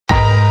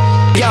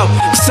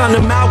Yo, son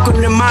of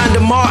Malcolm, the mind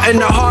of Martin,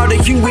 the heart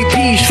of Huey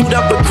P. Shoot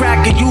up a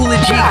crack a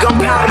eulogy,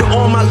 gunpowder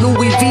on my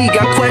Louis V.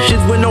 Got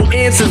questions with no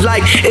answers,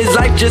 like, is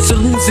life just a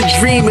lucid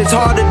dream? It's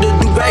harder to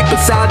do right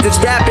besides this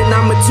rapping,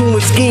 I'm attuned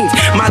with schemes.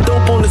 My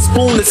dope on the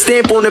spoon, the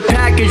stamp on the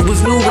package was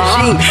new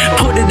regime.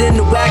 Put it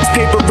in the wax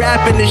paper,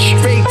 rapping it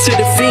straight to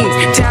the fiends.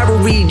 Tarot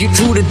read, you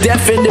drew the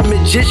deaf and the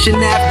magician.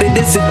 After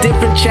this a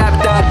different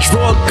chapter, I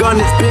draw a gun,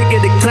 it's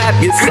bigger to clap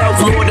yourself,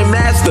 Lord and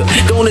Master.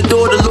 Don't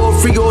adore the Lord,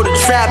 free all the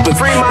trappers.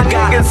 Free my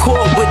got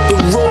caught with the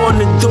raw on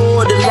the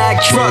door, the lag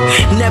truck.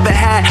 Never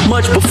had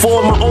much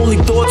before, my only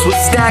thoughts would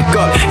stack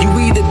up. You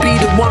either be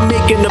the one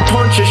making the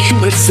punch or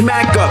shoot a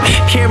smack up.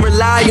 Can't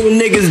rely on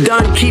niggas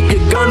done, keep your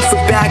guns for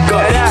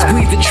backup.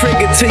 Squeeze the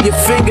trigger till your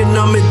finger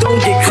numb and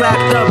don't get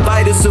clapped up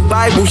by the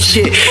survival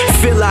shit.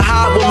 Feel a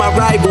high when my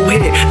rival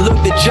hit. Look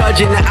the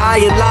judge in the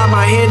eye and lie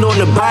my hand on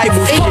the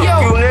Bible. Hey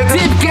yo,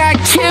 Dip got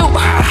killed,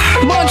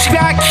 Munch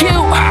got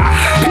killed,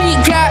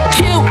 Pete got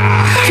killed,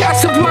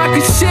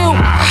 Casablanca sealed.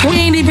 We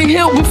ain't even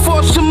healed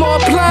before some more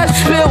blood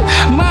spilled.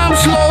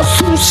 Mom's lost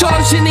 2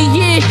 sons in a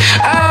year.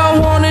 I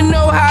don't wanna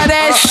know how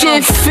that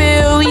shit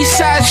feel.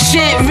 Eastside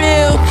shit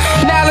real.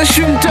 Knowledge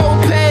from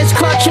dope heads,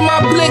 clutching my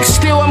blick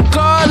still. I'm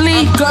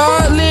godly,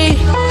 godly,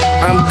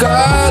 I'm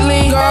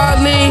godly,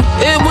 godly.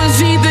 It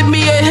was either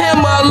me or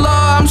him, or Lord,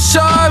 I'm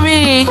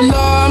sorry,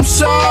 Lord, I'm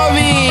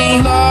sorry,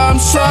 Lord, I'm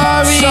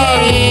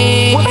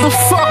sorry. What the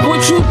fuck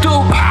would you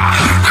do?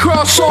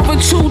 Cross over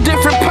 2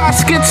 different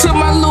pots, get to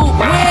my loot.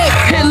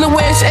 Hitler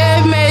wears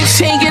Air Max,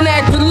 hanging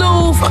at the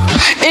Louvre.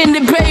 In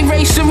the Bay,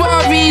 racing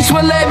Ferraris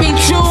with every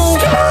June.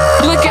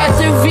 Look at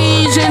the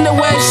V's in the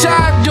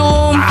Westside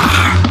Doom.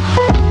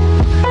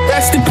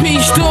 That's the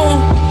Peach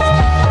Doom.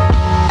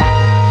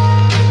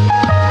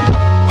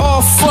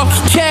 All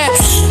fucking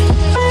caps.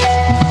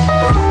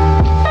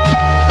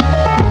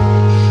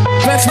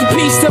 Rest in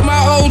peace to my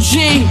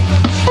OG.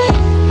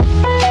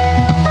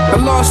 I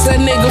lost that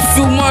nigga a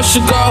few months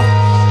ago.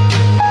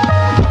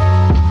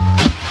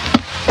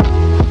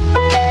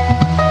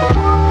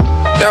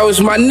 That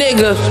was my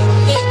nigga.